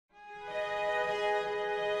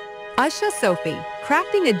Aishah Sofey,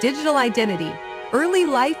 Crafting a Digital Identity, Early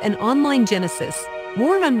Life and Online Genesis.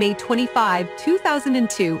 Born on May 25,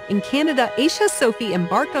 2002 in Canada, Aishah Sofey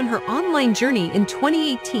embarked on her online journey in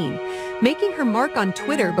 2018, making her mark on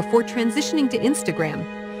Twitter before transitioning to Instagram.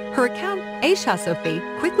 Her account, Aishah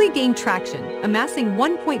Sofey, quickly gained traction, amassing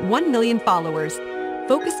 1.1 million followers.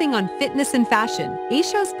 Focusing on fitness and fashion,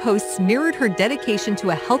 Aishah's posts mirrored her dedication to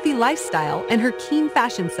a healthy lifestyle and her keen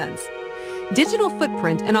fashion sense. Digital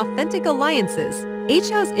footprint and authentic alliances.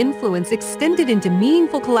 Aishah's influence extended into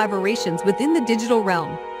meaningful collaborations within the digital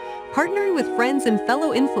realm. Partnering with friends and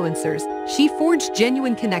fellow influencers, she forged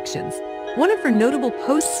genuine connections. One of her notable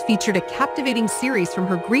posts featured a captivating series from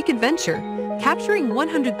her Greek adventure, capturing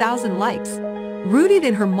 100,000 likes. Rooted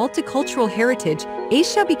in her multicultural heritage,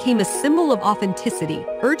 Aishah became a symbol of authenticity,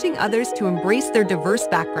 urging others to embrace their diverse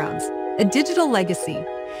backgrounds. A digital legacy.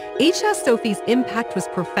 Aishah Sofey's impact was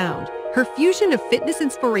profound. Her fusion of fitness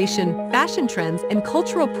inspiration, fashion trends, and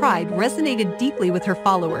cultural pride resonated deeply with her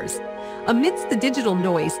followers. Amidst the digital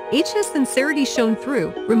noise, Aishah's sincerity shone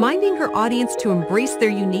through, reminding her audience to embrace their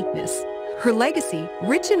uniqueness. Her legacy,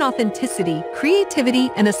 rich in authenticity,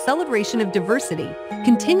 creativity, and a celebration of diversity,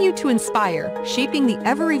 continued to inspire, shaping the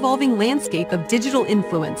ever-evolving landscape of digital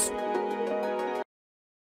influence.